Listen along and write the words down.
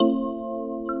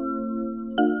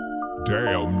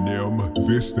Damn, NEME,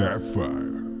 this that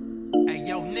fire. Hey,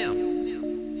 yo,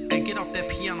 NEME. Hey, get off that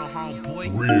piano,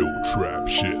 homeboy. Real trap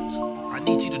shit. I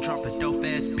need you to drop a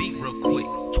dope-ass beat real quick.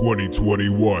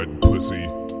 2021, pussy.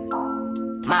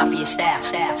 Mafia style.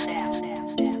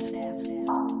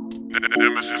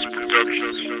 Nemesis Production.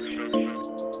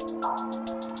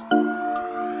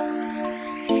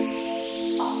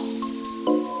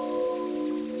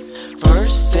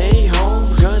 First day home,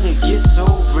 gonna get so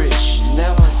rich.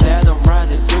 Now that I'm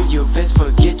riding through, you best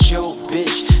forget your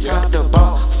bitch. Got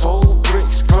about 4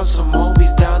 bricks from some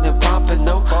homies down in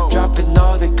Pompano. Dropping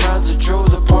all the kinds of drill,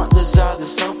 the partners out in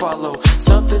Sao Paulo.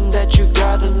 Something that you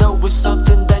gotta know is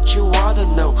something that you oughta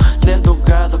know. Never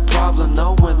got a problem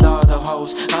knowing all the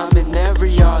hoes. I'm in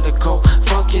every article,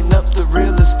 fucking up the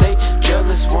real estate.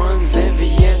 Jealous ones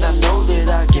envying, I know that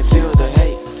I can feel the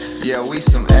hate. Yeah, we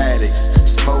some addicts,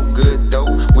 smoke good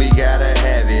dope, we gotta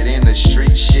have it. In the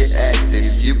street, shit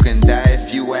active, you can die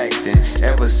if you acting.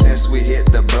 Ever since we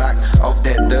hit the block, off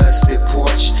that dusty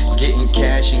porch, getting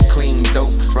cash and clean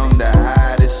dope from the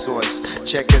hottest source.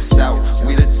 Check us out,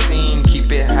 we the team,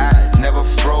 keep it hot, never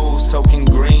froze. Token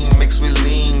green, mixed with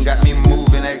lean, got me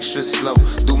moving extra slow.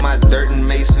 Do my dirt and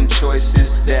make some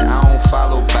choices that I don't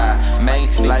follow by. Man,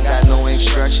 like I know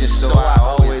instructions, so I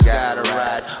always gotta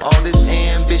ride. All this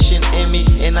ambition in me,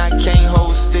 and I can't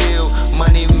hold still.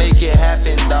 Money make it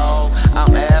happen, dawg.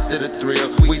 I'm after the thrill.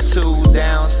 We too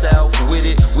down south with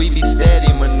it. We be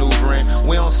steady maneuvering.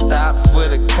 We don't stop for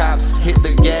the cops. Hit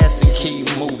the gas and keep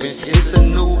moving. It's a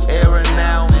new era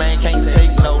now, man. Can't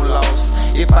take no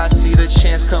loss. If I see the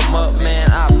chance come up, man,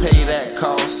 I'll pay that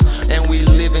cost. And we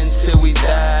live until we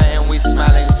die, and we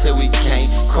smile until we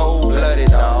can't. Cold-blooded,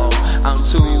 dawg. I'm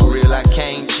too real, I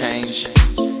can't change.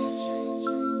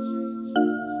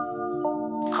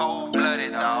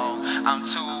 Cold-blooded, dawg. I'm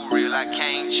too real, I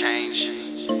can't change.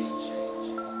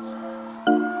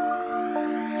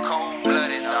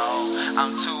 Cold-blooded, dawg.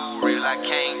 I'm too real, I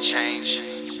can't change.